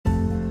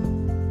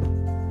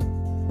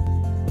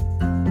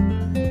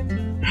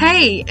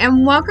Hey,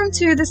 and welcome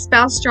to the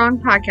Spouse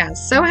Strong podcast.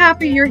 So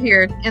happy you're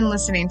here and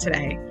listening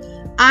today.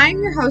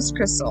 I'm your host,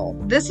 Crystal.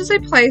 This is a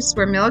place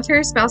where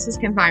military spouses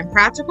can find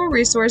practical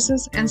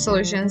resources and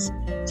solutions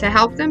to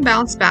help them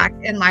bounce back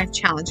in life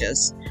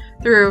challenges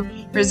through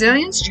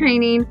resilience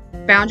training,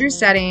 boundary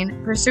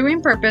setting,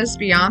 pursuing purpose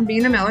beyond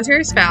being a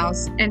military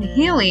spouse, and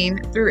healing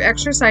through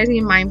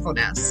exercising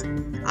mindfulness.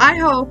 I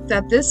hope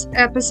that this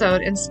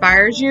episode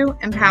inspires you,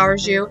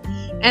 empowers you,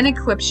 and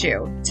equips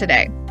you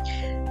today.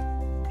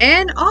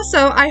 And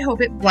also, I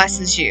hope it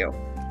blesses you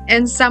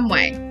in some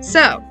way.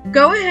 So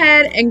go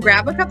ahead and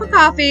grab a cup of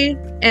coffee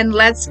and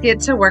let's get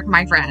to work,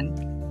 my friend.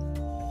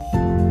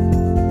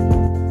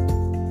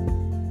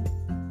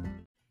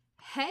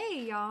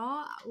 Hey,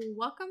 y'all.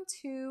 Welcome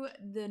to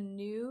the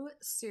new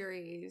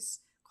series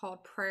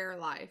called Prayer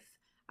Life.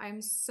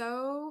 I'm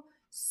so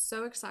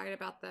excited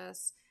about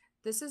this.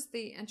 This is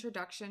the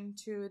introduction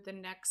to the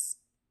next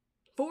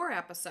 4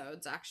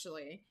 episodes,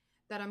 actually,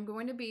 that I'm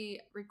going to be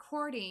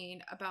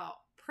recording about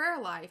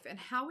prayer life and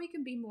how we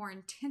can be more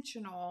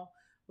intentional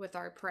with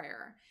our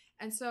prayer.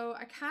 And so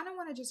I kind of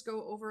want to just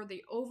go over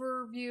the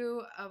overview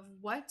of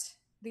what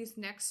these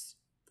next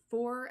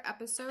 4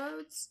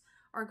 episodes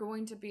are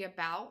going to be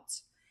about.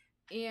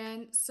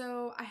 And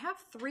so I have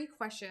 3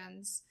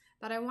 questions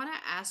that I want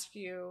to ask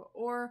you,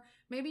 or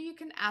maybe you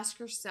can ask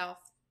yourself.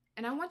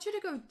 And I want you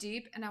to go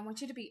deep and I want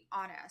you to be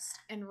honest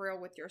and real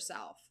with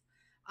yourself.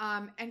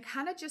 And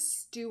kind of just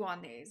stew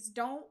on these.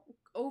 Don't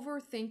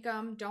overthink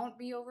them. Don't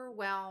be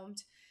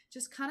overwhelmed.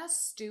 Just kind of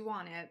stew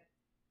on it.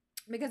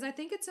 Because I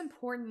think it's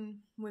important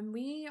when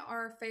we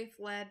are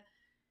faith-led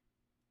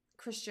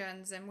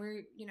Christians and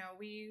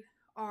we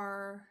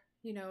are,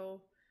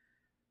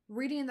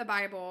 reading the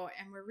Bible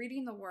and we're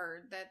reading the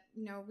Word, that,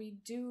 we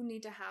do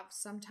need to have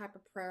some type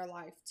of prayer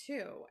life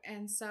too.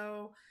 And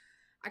so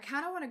I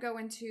kind of want to go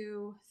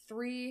into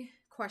 3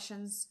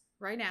 questions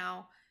right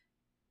now.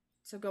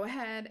 So go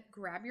ahead,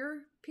 grab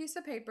your piece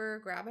of paper,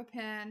 grab a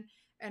pen,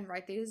 and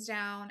write these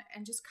down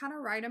and just kind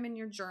of write them in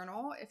your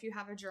journal. If you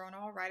have a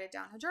journal, write it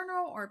down in a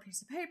journal or a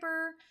piece of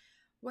paper,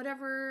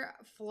 whatever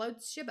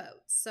floats your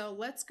boat. So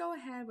let's go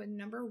ahead with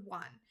number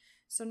 1.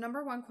 So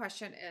number 1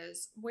 question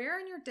is, where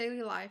in your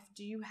daily life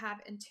do you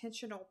have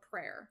intentional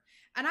prayer?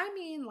 And I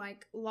mean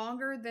like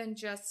longer than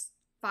just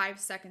 5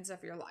 seconds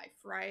of your life,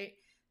 right?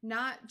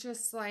 Not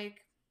just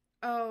like,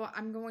 oh,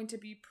 I'm going to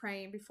be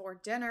praying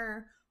before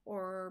dinner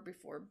or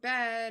before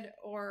bed,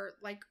 or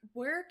like,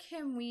 where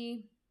can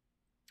we,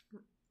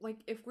 like,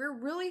 if we're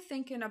really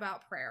thinking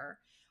about prayer,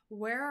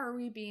 where are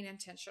we being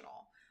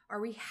intentional? Are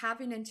we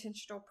having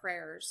intentional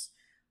prayers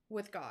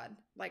with God?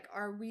 Like,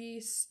 are we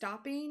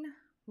stopping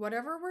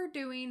whatever we're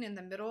doing in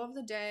the middle of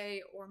the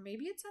day, or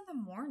maybe it's in the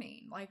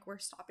morning, like we're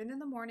stopping in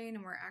the morning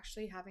and we're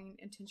actually having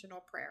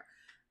intentional prayer?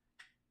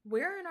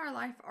 Where in our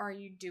life are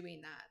you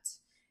doing that?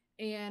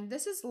 And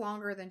this is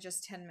longer than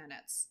just 10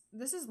 minutes.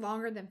 This is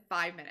longer than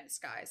 5 minutes,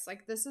 guys.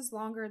 Like, this is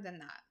longer than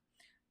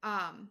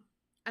that.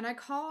 And I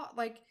call,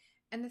 like,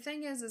 and the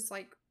thing is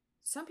like,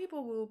 some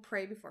people will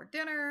pray before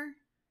dinner,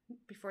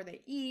 before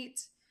they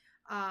eat.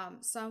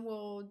 Some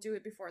will do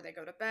it before they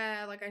go to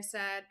bed, like I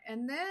said.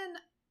 And then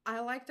I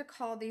like to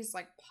call these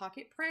like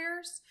pocket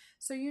prayers.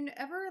 So you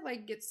never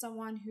like get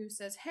someone who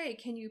says, hey,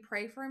 can you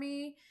pray for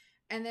me?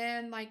 And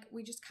then like,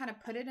 we just kind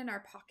of put it in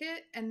our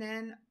pocket and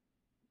then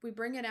we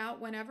bring it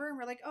out whenever and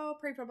we're like, oh,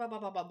 pray for blah, blah,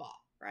 blah, blah, blah,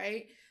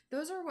 right?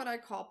 Those are what I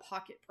call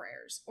pocket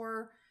prayers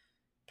or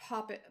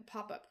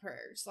pop-up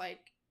prayers.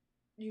 Like,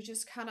 you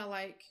just kind of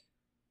like,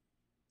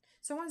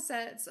 someone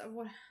said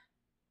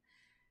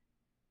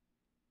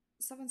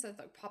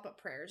like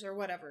pop-up prayers or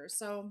whatever.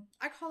 So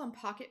I call them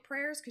pocket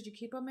prayers because you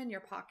keep them in your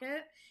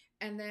pocket.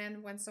 And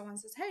then when someone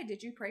says, hey,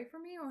 did you pray for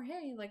me? Or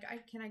hey, like,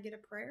 can I get a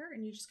prayer?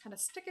 And you just kind of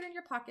stick it in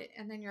your pocket.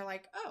 And then you're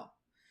like, oh,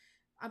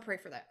 I'll pray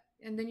for that.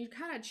 And then you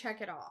kind of check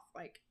it off.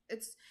 Like,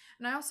 it's,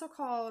 and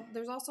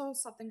there's also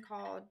something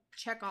called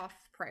check off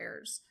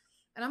prayers.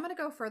 And I'm going to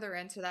go further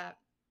into that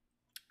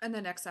in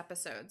the next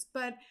episodes.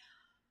 But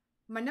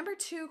my number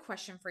 2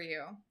 question for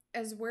you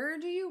is, where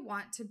do you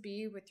want to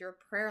be with your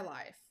prayer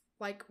life?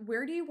 Like,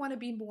 where do you want to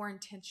be more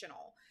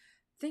intentional?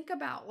 Think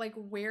about like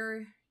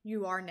where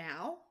you are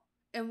now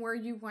and where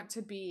you want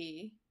to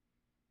be.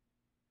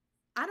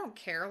 I don't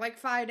care, like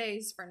 5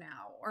 days from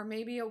now, or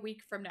maybe a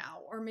week from now,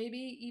 or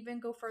maybe even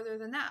go further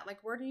than that. Like,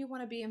 where do you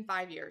want to be in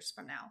 5 years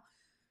from now?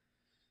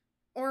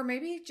 Or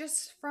maybe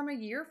just from a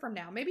year from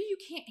now. Maybe you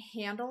can't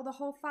handle the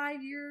whole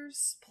 5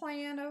 years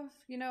plan of,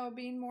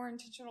 being more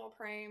intentional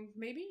praying.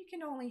 Maybe you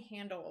can only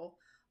handle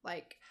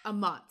like a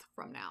month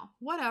from now.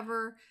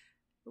 Whatever,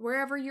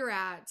 wherever you're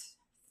at,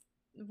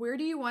 where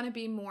do you want to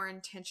be more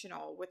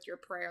intentional with your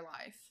prayer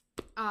life?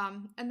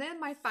 And then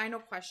my final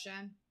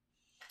question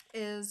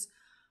is,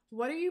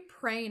 what are you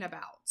praying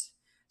about?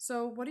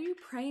 So what are you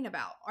praying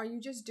about? Are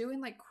you just doing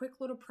like quick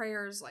little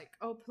prayers like,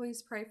 oh,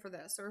 please pray for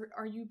this? Or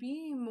are you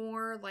being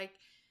more like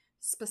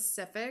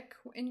specific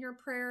in your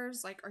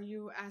prayers? Like, are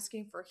you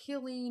asking for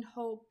healing,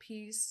 hope,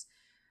 peace?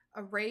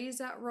 a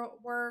raise at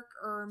work,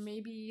 or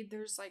maybe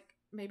there's like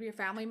maybe a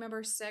family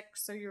member sick,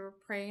 so you're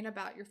praying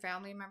about your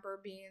family member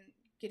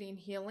getting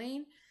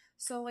healing.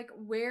 So like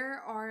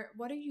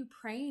what are you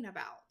praying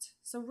about?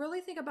 So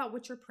really think about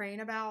what you're praying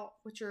about,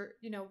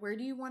 where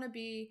do you want to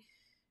be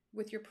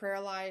with your prayer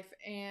life,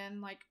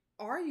 and like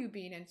are you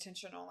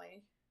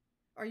intentionally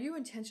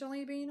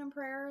being in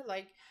prayer?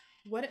 Like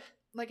what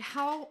like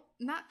how,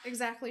 not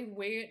exactly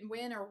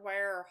when or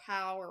where or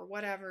how or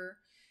whatever,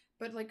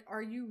 but like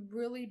are you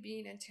really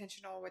being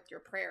intentional with your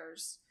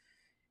prayers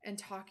and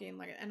talking?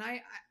 Like, and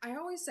I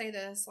always say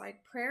this,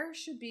 like prayer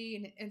should be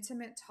an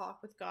intimate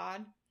talk with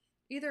God,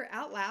 either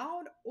out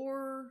loud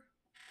or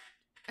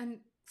and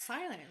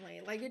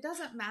silently. Like it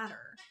doesn't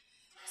matter.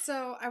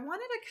 So I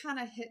wanted to kind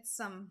of hit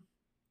some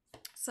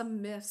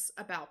myths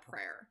about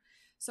prayer.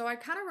 So I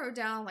kind of wrote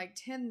down like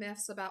 10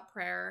 myths about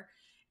prayer,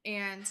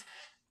 and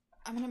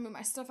I'm going to move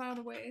my stuff out of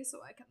the way so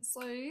I can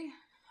see.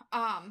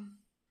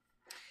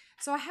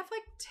 So I have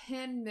like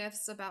 10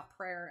 myths about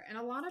prayer, and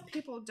a lot of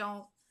people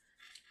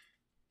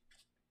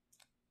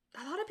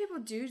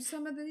do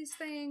some of these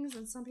things,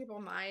 and some people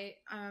might.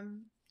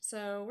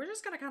 So we're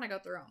just going to kind of go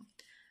through them.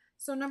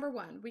 So number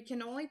 1, we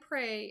can only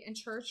pray in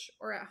church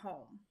or at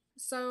home.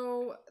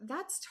 So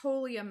that's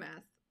totally a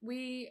myth.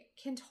 We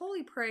can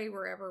totally pray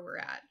wherever we're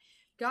at.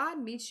 God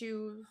meets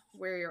you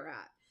where you're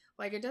at.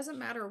 Like it doesn't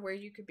matter where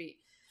you could be.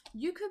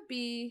 You could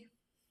be,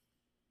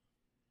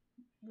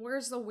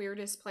 where's the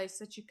weirdest place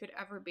that you could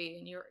ever be,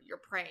 and you're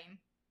praying?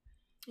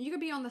 You could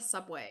be on the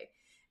subway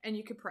and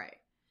you could pray.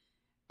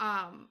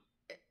 God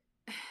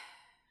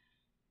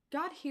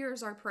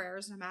hears our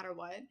prayers no matter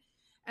what.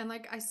 And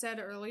like I said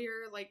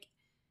earlier, like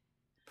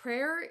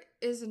prayer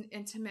is an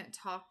intimate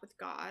talk with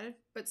God,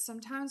 but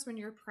sometimes when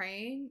you're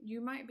praying,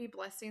 you might be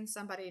blessing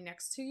somebody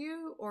next to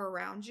you or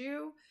around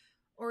you,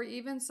 or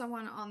even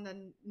someone on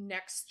the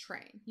next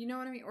train, you know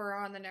what I mean? Or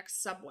on the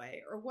next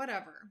subway or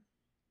whatever.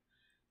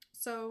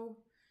 So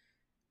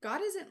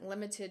God isn't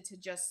limited to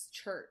just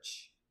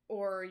church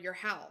or your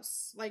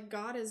house. Like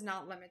God is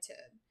not limited.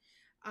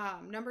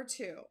 Number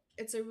 2,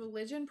 it's a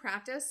religion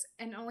practice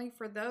and only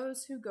for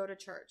those who go to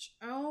church.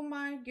 Oh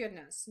my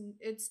goodness.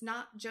 It's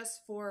not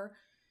just for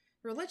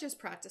religious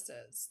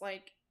practices.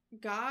 Like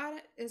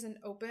God is an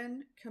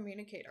open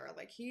communicator.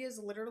 Like he is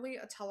literally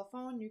a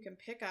telephone you can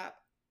pick up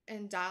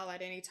and dial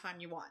at any time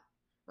you want,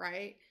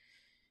 right?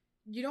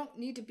 You don't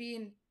need to be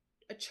in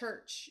a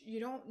church. You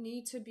don't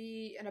need to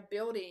be in a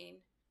building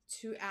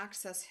to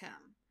access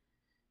him.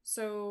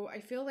 So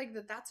I feel like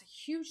that's a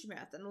huge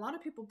myth. And a lot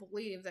of people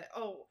believe that,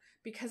 oh,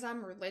 because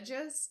I'm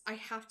religious, I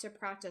have to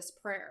practice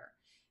prayer.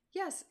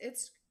 Yes,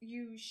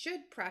 you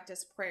should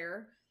practice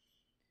prayer,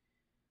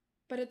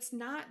 but it's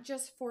not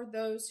just for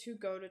those who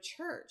go to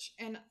church.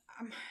 And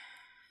I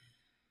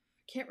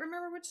can't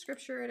remember which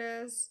scripture it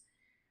is,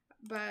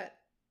 but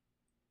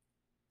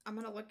I'm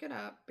going to look it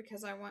up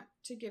because I want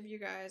to give you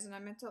guys, and I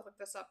meant to look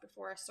this up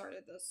before I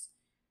started this.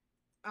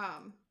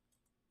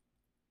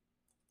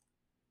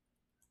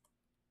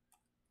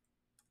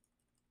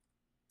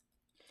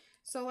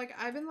 So like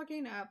I've been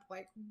looking up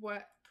like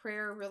what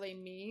prayer really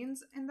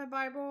means in the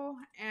Bible,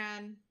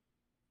 and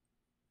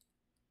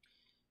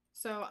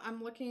so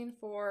I'm looking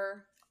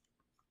for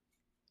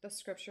the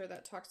scripture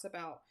that talks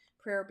about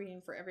prayer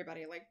being for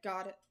everybody, like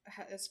God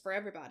is for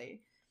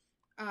everybody.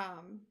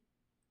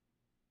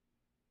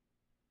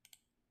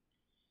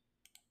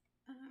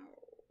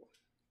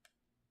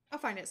 I'll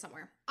find it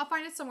somewhere.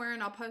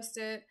 And I'll post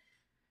it.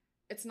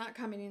 It's not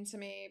coming into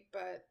me,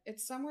 but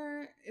it's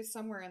somewhere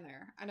in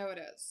there. I know it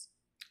is.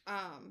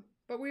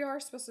 But we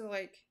are supposed to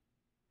like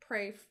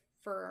pray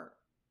for,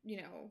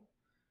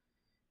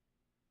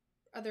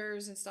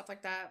 others and stuff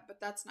like that, but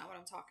that's not what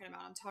I'm talking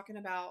about. I'm talking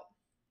about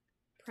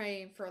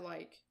praying for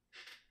like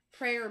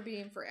prayer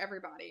being for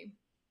everybody.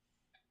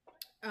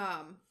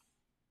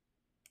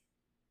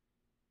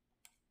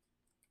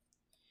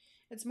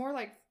 It's more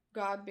like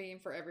God being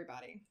for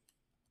everybody.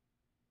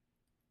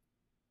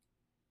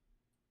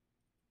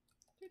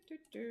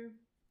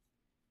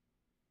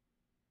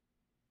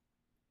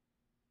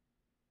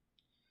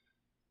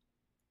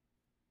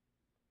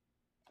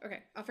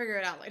 Okay, I'll figure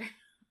it out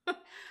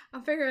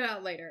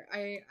later.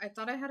 I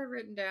thought I had it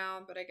written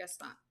down, but I guess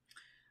not.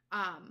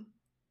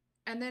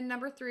 And then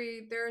number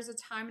 3, there is a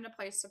time and a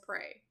place to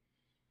pray.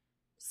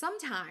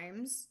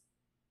 Sometimes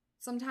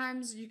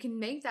you can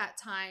make that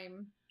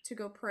time to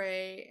go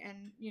pray,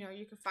 and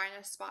you can find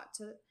a spot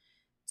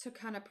to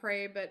kind of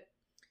pray, but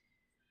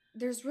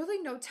there's really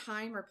no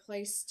time or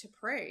place to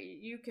pray.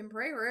 You can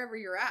pray wherever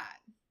you're at.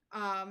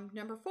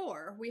 Number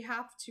 4, we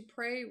have to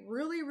pray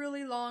really,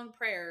 really long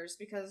prayers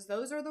because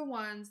those are the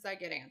ones that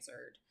get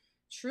answered.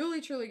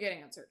 Truly, truly get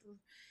answered.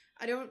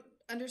 I don't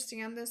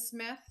understand this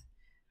myth,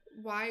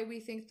 why we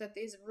think that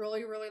these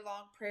really, really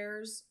long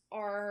prayers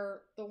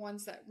are the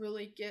ones that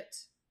really get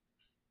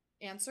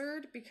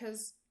answered,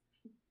 because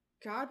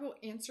God will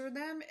answer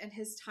them in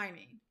his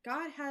timing.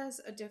 God has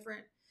a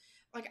different,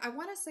 I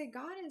want to say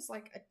God is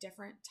like a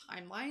different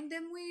timeline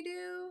than we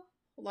do.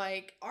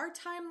 Like our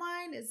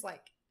timeline is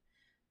like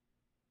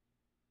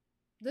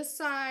this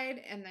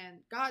side, and then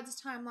God's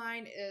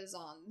timeline is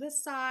on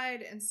this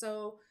side. And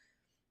so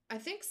I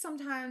think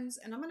sometimes,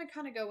 and I'm going to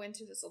kind of go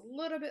into this a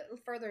little bit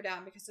further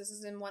down because this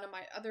is in one of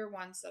my other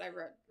ones that I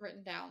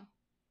written down.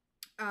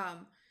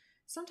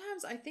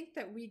 Sometimes I think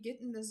that we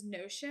get in this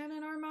notion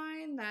in our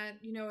mind that,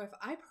 if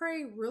I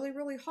pray really,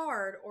 really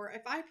hard, or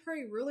if I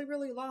pray really,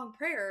 really long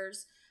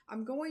prayers,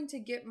 I'm going to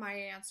get my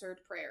answered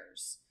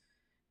prayers.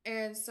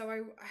 And so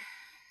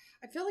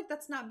I feel like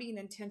that's not being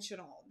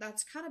intentional.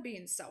 That's kind of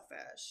being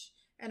selfish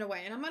in a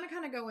way. And I'm going to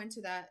kind of go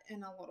into that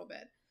in a little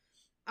bit.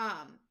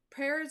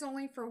 Prayer is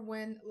only for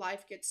when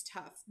life gets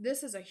tough.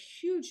 This is a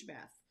huge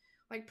myth.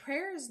 Like,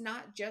 prayer is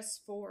not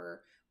just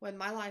for when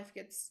my life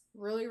gets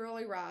really,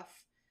 really rough.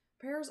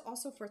 Prayer is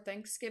also for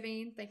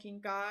Thanksgiving,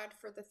 thanking God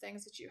for the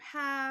things that you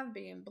have,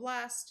 being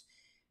blessed.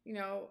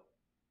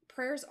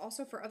 Prayer is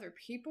also for other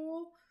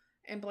people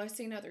and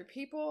blessing other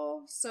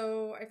people.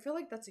 So I feel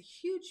like that's a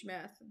huge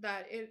myth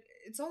that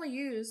it's only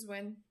used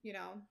when,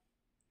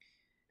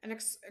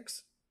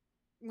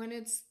 when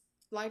it's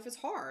life is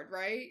hard,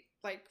 right?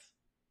 Like,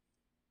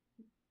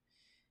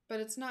 but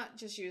it's not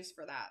just used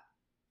for that.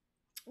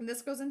 And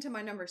this goes into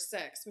my number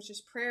 6, which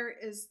is prayer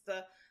is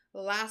the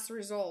last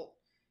result,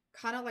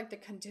 kind of like the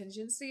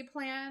contingency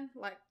plan.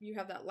 Like, you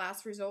have that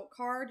last result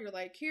card. You're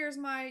like, here's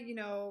my,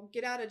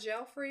 get out of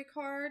jail free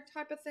card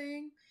type of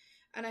thing.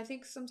 And I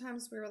think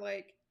sometimes we're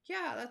like,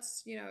 yeah,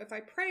 that's, if I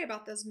pray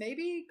about this,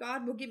 maybe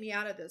God will get me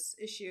out of this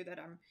issue that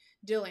I'm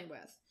dealing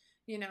with,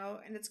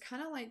 and it's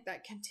kind of like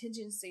that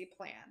contingency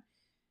plan,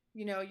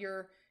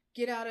 your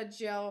get out of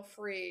jail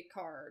free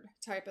card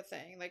type of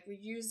thing. Like, we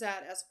use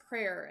that as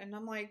prayer. And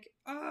I'm like,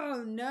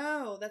 oh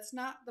no, that's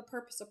not the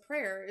purpose of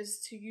prayer, is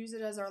to use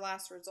it as our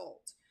last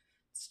result.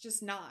 It's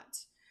just not.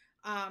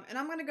 And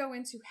I'm going to go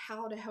into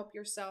how to help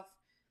yourself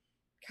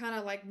kind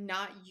of like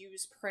not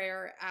use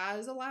prayer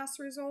as a last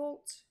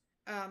result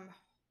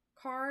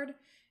card,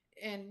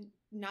 and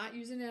not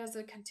using it as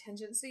a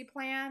contingency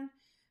plan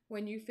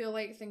when you feel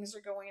like things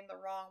are going the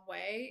wrong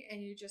way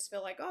and you just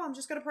feel like, oh, I'm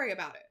just going to pray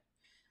about it.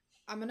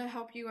 I'm going to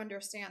help you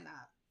understand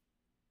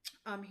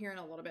that here in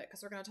a little bit,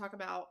 because we're going to talk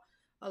about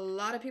a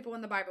lot of people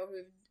in the Bible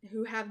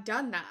who have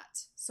done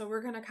that. So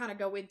we're going to kind of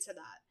go into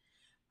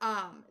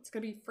that. It's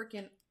going to be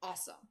freaking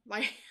awesome.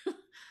 Like,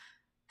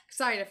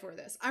 excited for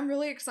this. I'm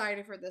really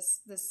excited for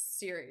this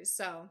series.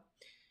 So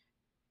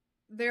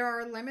there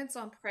are limits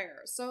on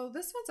prayer. So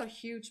this one's a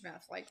huge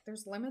myth. Like,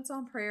 there's limits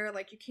on prayer.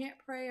 Like, you can't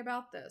pray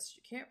about this.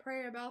 You can't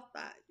pray about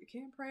that. You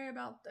can't pray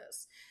about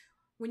this.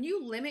 When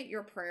you limit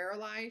your prayer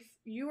life,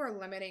 you are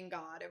limiting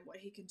God and what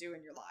he can do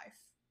in your life.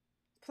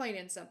 Plain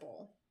and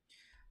simple.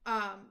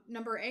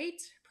 Number 8,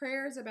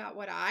 prayer is about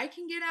what I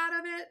can get out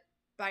of it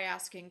by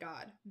asking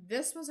God.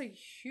 This was a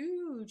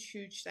huge,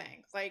 huge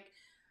thing. Like,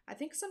 I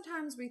think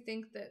sometimes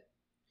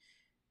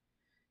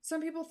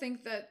some people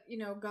think that,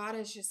 God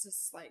is just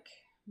this like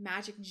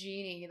magic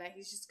genie, that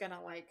he's just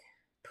gonna like,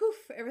 poof,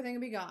 everything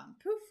will be gone.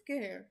 Poof,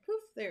 here,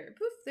 poof there,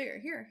 poof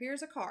there.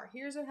 Here's a car,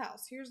 here's a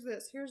house, here's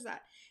this, here's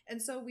that.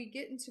 And so we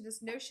get into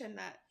this notion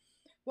that,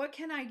 what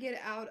can I get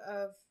out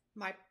of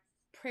my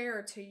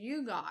prayer to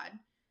you, God?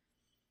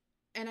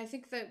 And I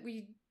think that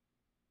we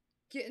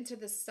get into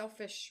this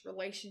selfish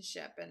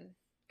relationship, and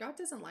God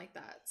doesn't like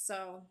that.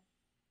 So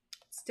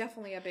it's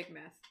definitely a big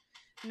myth.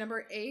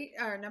 Number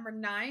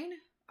 9,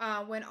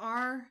 when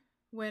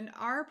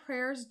our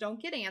prayers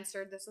don't get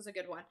answered, this is a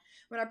good one.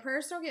 When our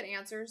prayers don't get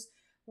answers,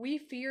 we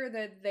fear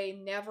that they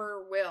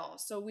never will.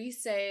 So we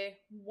say,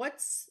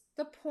 what's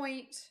the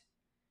point,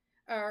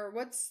 or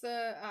what's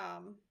the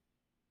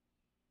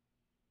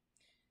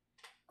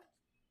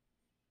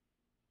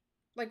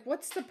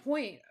what's the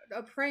point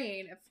of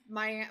praying if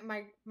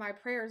my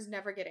prayers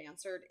never get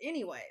answered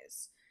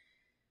anyways?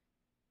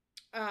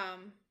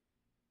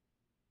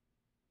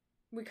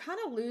 We kind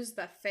of lose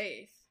the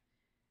faith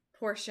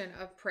portion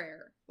of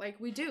prayer. Like,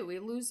 we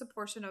lose the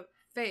portion of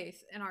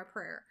faith in our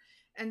prayer.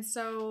 And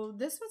so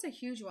this was a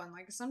huge one.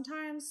 Like,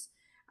 sometimes,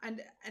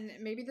 and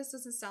maybe this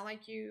doesn't sound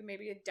like you,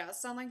 maybe it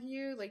does sound like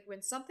you, like,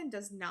 when something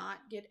does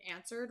not get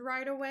answered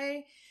right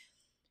away,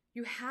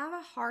 you have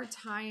a hard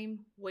time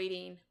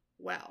waiting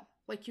well.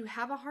 Like, you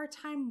have a hard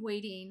time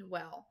waiting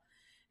well.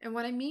 And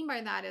what I mean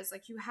by that is,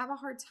 like, you have a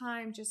hard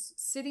time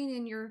just sitting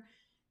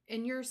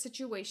in your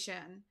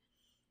situation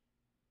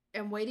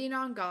and waiting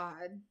on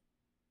God.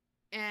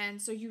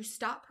 And so you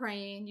stop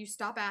praying, you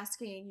stop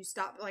asking, you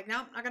stop, like, no,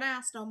 I'm not going to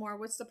ask no more.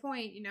 What's the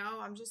point?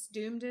 I'm just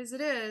doomed as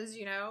it is,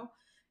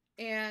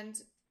 And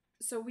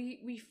so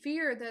we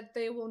fear that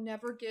they will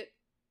never get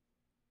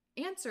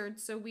answered.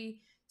 So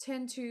we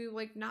tend to,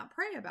 like, not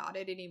pray about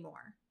it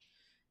anymore,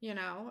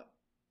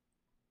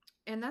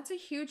 And that's a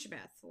huge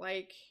myth.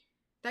 Like,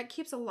 that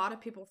keeps a lot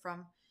of people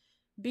from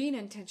being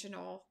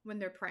intentional when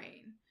they're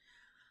praying.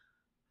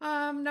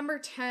 Number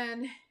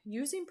 10,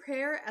 using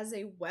prayer as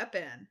a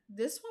weapon.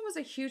 This one was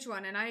a huge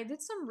one, and I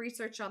did some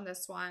research on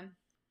this one.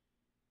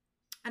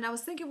 And I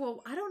was thinking,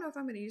 well, I don't know if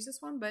I'm going to use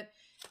this one, but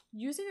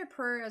using a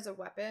prayer as a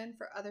weapon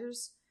for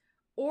others,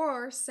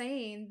 or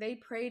saying they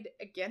prayed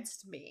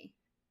against me,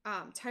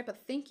 type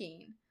of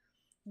thinking.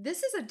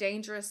 this is a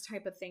dangerous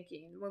type of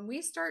thinking. When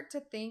we start to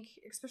think,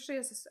 especially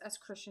as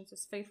Christians,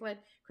 as faith-led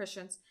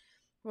Christians,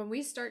 when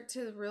we start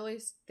to really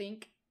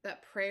think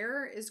that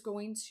prayer is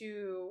going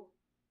to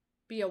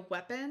be a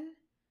weapon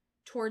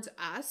towards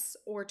us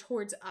or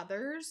towards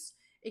others,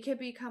 it can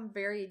become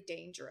very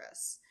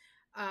dangerous.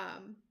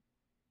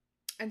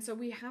 And so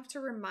we have to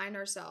remind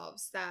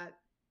ourselves that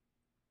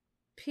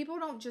people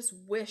don't just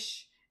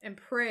wish and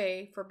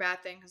pray for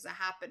bad things to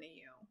happen to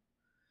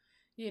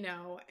you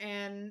know,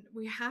 and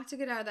we have to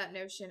get out of that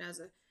notion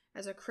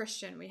as a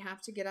Christian. We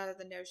have to get out of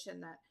the notion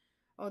that,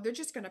 oh, they're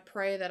just going to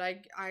pray that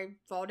I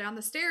fall down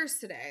the stairs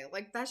today.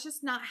 Like, that's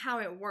just not how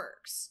it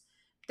works.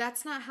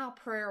 That's not how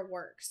prayer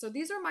works. So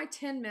these are my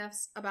 10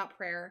 myths about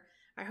prayer.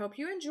 I hope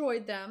you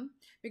enjoyed them,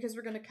 because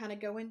we're going to kind of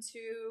go into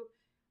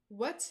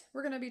what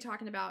we're going to be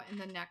talking about in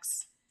the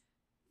next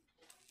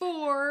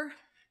 4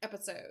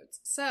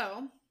 episodes.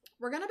 So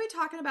we're going to be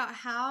talking about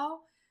how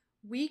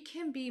we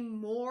can be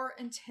more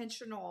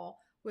intentional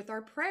with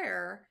our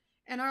prayer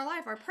in our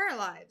life, our prayer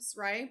lives,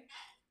 right?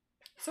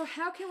 So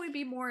how can we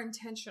be more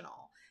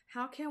intentional?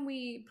 How can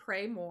we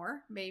pray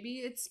more? Maybe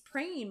it's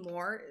praying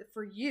more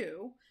for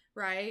you,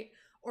 right?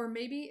 Or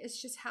maybe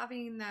it's just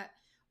having that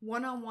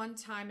one-on-one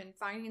time and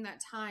finding that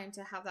time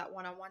to have that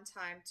one-on-one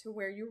time to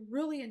where you're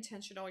really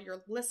intentional,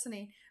 you're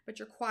listening, but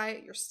you're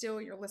quiet, you're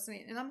still, you're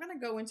listening. And I'm going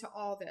to go into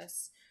all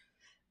this.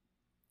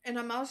 And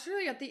I'm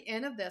actually at the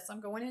end of this, I'm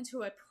going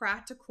into a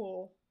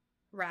practical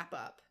wrap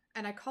up.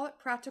 And I call it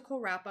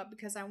practical wrap up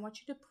because I want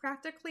you to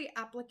practically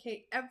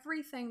applicate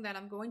everything that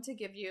I'm going to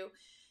give you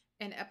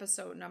in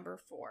episode number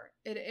 4.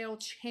 It'll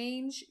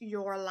change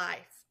your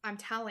life. I'm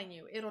telling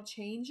you, it'll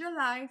change your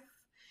life.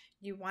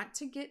 You want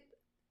to get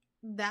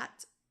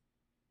that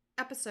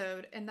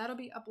episode, and that'll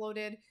be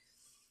uploaded.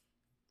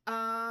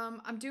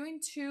 I'm doing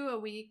 2 a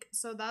week,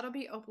 so that'll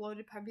be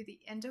uploaded probably the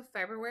end of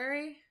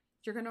February.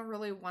 You're going to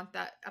really want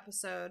that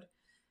episode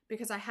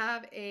because I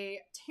have a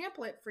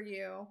template for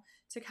you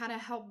to kind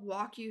of help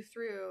walk you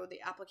through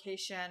the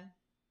application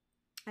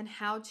and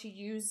how to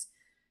use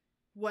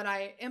what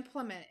I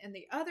implement in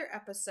the other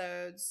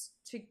episodes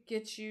to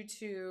get you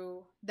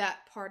to that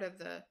part of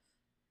the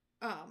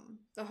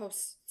whole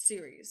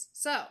series.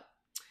 So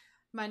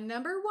my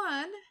number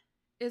 1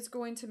 is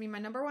going to be my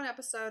number 1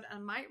 episode. I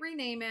might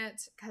rename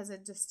it because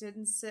it just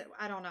didn't sit.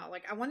 I don't know.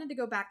 Like, I wanted to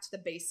go back to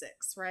the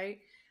basics, right?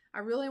 I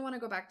really want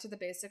to go back to the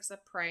basics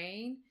of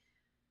praying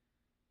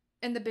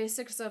and the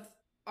basics of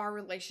our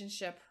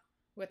relationship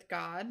with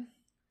God.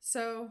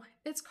 So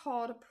it's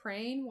called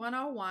Praying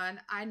 101.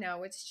 I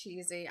know it's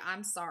cheesy.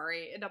 I'm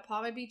sorry. It'll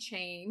probably be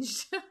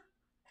changed.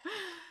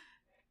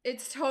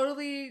 It's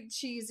totally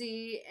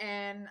cheesy,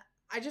 and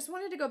I just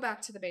wanted to go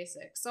back to the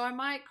basics. So I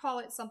might call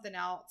it something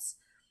else,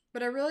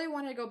 but I really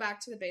want to go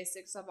back to the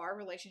basics of our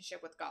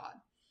relationship with God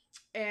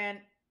and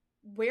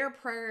where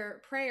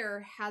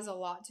prayer has a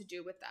lot to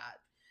do with that.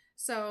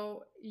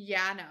 So,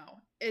 yeah,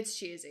 no, it's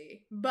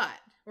cheesy, but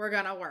we're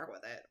going to work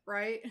with it,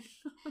 right?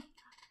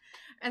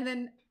 And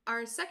then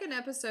our second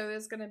episode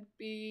is going to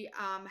be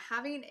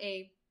having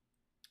a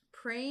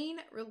praying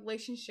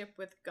relationship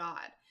with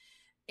God.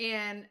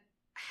 And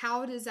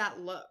how does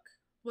that look?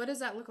 What does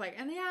that look like?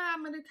 And yeah,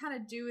 I'm going to kind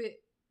of do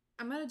it.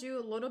 I'm going to do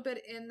a little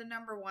bit in the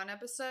number 1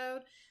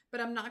 episode,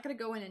 but I'm not going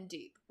to go in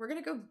deep. We're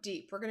going to go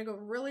deep. We're going to go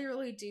really,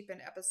 really deep in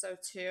episode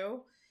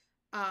 2.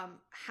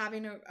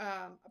 Having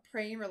a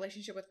praying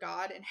relationship with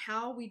God and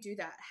how we do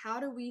that. How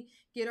do we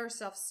get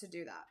ourselves to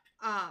do that?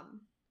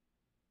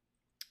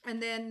 And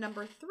then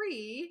number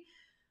 3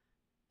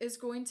 is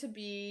going to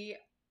be,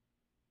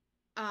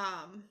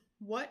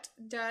 what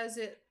does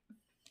it,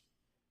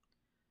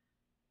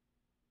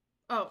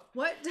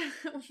 what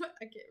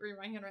I can't read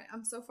my handwriting.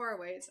 I'm so far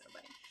away, so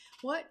funny.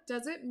 What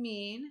does it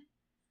mean?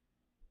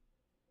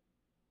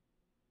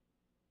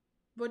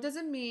 What does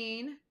it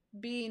mean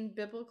being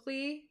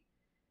biblically?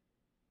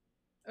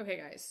 Okay,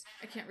 guys,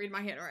 I can't read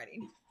my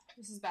handwriting.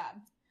 This is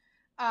bad.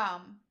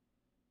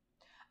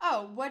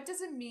 What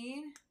does it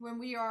mean when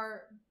we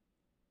are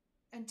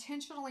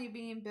intentionally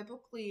being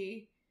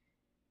biblically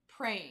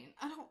praying?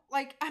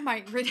 I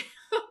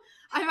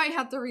might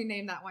have to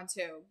rename that one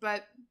too,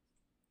 but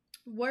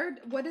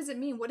what does it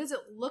mean? What does it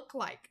look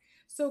like?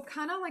 So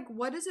kind of like,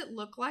 what does it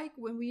look like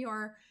when we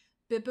are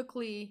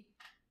biblically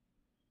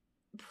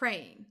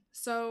praying?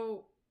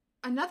 So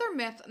another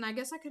myth, and I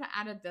guess I could have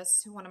added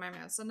this to one of my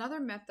myths. Another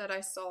myth that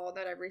I saw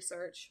that I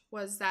researched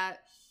was that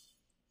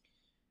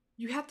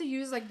you have to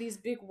use like these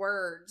big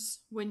words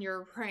when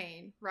you're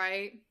praying,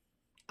 right?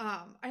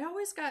 I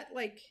always get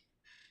like,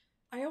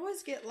 I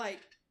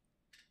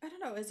don't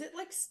know, is it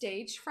like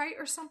stage fright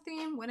or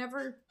something?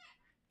 Whenever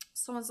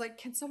someone's like,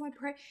 can someone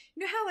pray?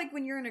 You know how like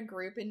when you're in a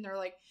group and they're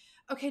like,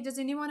 okay, does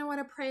anyone want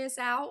to pray us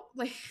out?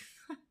 Like,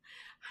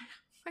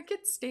 I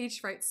get stage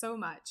fright so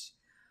much.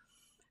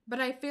 But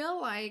I feel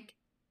like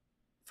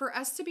for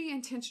us to be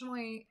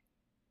intentionally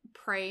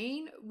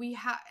praying, we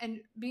have, and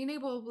being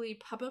able to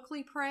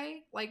publicly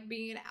pray, like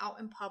being out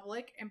in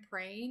public and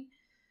praying,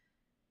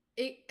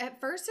 at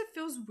first it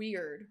feels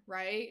weird,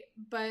 right?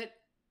 But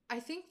I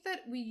think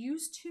that we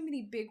use too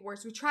many big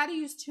words. We try to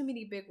use too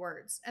many big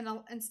words, and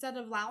instead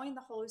of allowing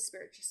the Holy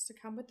Spirit just to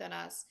come within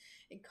us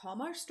and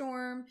calm our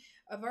storm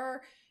of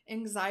our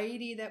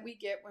anxiety that we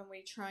get when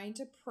we're trying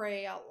to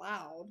pray out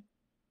loud.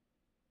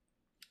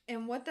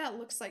 And what that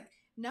looks like,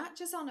 not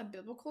just on a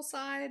biblical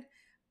side,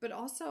 but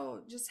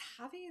also just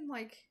having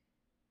like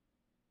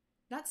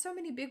not so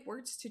many big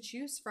words to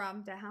choose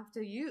from to have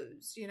to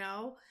use, you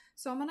know?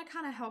 So I'm going to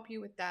kind of help you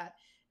with that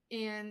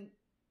and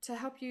to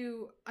help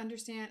you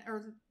understand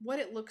or what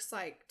it looks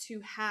like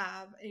to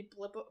have a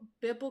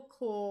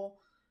biblical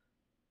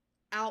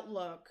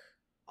outlook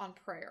on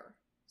prayer.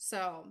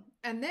 So,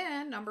 and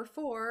then number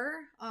 4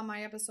 on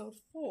my episode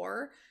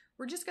 4,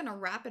 we're just going to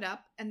wrap it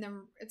up and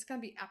then it's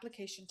going to be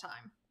application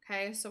time.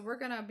 Okay. So we're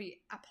going to be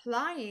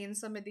applying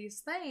some of these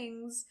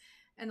things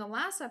in the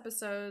last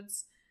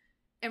episodes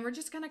and we're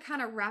just going to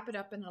kind of wrap it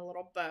up in a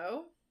little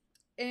bow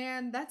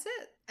and that's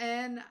it.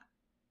 And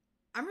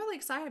I'm really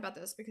excited about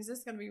this because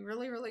it's going to be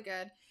really, really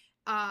good.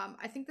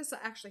 I think this will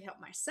actually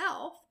help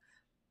myself,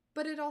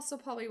 but it also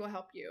probably will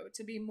help you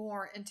to be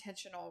more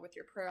intentional with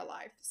your prayer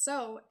life.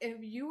 So if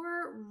you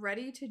are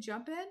ready to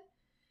jump in,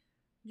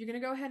 you're going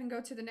to go ahead and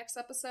go to the next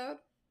episode.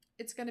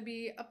 It's going to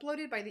be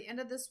uploaded by the end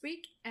of this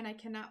week, and I'm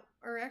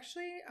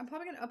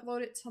probably going to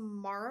upload it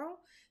tomorrow.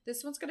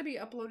 This one's going to be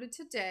uploaded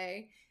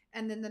today,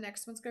 and then the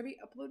next one's going to be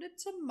uploaded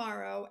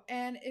tomorrow.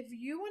 And if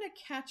you want to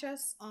catch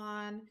us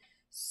on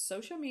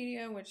social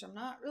media, which I'm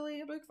not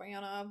really a big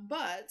fan of,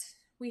 but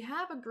we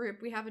have a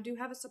group. We do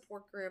have a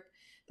support group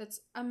that's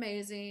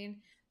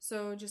amazing.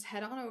 So just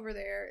head on over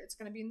there. It's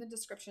going to be in the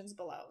descriptions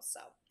below. So,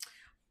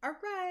 all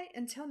right,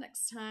 until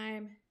next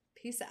time,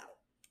 peace out.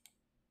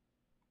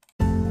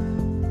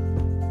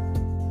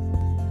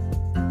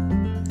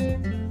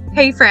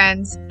 Hey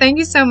friends, thank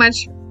you so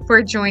much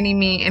for joining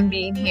me and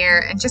being here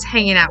and just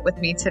hanging out with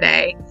me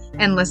today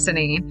and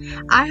listening.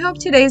 I hope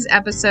today's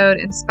episode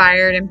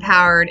inspired,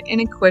 empowered,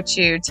 and equipped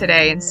you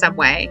today in some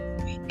way.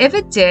 If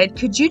it did,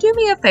 could you do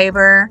me a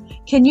favor?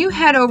 Can you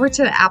head over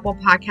to the Apple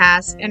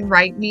Podcast and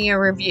write me a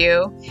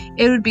review?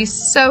 It would be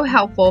so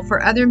helpful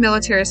for other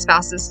military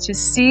spouses to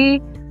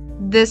see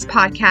this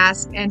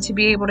podcast and to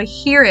be able to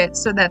hear it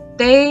so that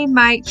they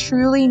might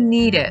truly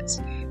need it.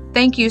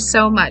 Thank you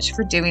so much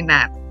for doing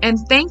that. And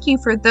thank you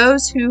for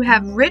those who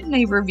have written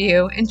a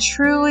review and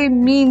truly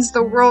means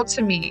the world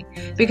to me.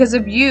 Because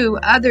of you,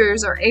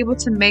 others are able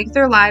to make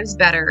their lives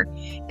better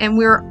and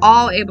we're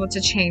all able to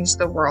change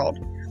the world.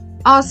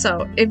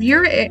 Also, if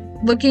you're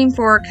looking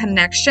for a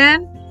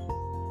connection,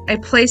 a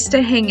place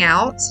to hang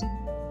out,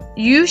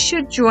 you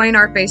should join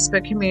our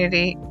Facebook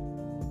community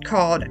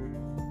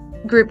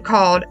group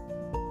called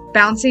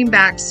Bouncing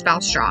Back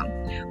Spouse Strong,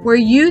 where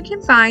you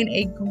can find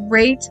a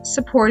great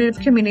supportive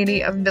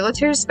community of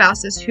military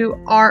spouses who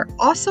are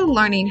also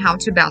learning how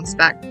to bounce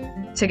back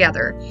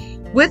together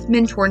with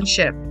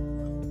mentorship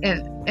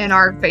in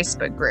our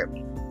Facebook group.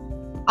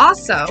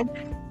 Also,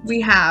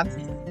 we have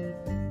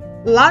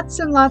lots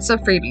and lots of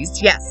freebies.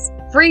 Yes,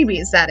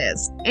 freebies that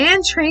is,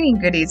 and training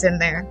goodies in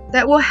there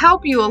that will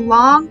help you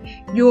along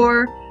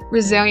your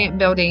resilient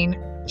building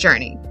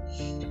journey.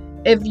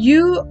 If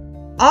you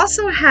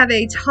also have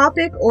a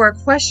topic or a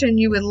question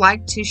you would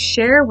like to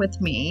share with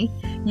me,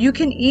 you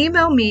can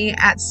email me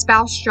at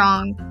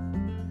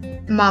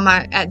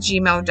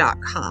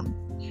spousestrongmama@gmail.com.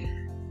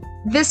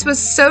 This was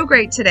so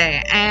great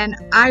today, and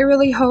I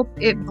really hope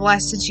it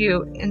blessed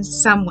you in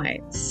some way.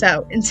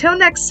 So until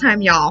next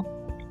time, y'all,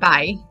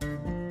 bye.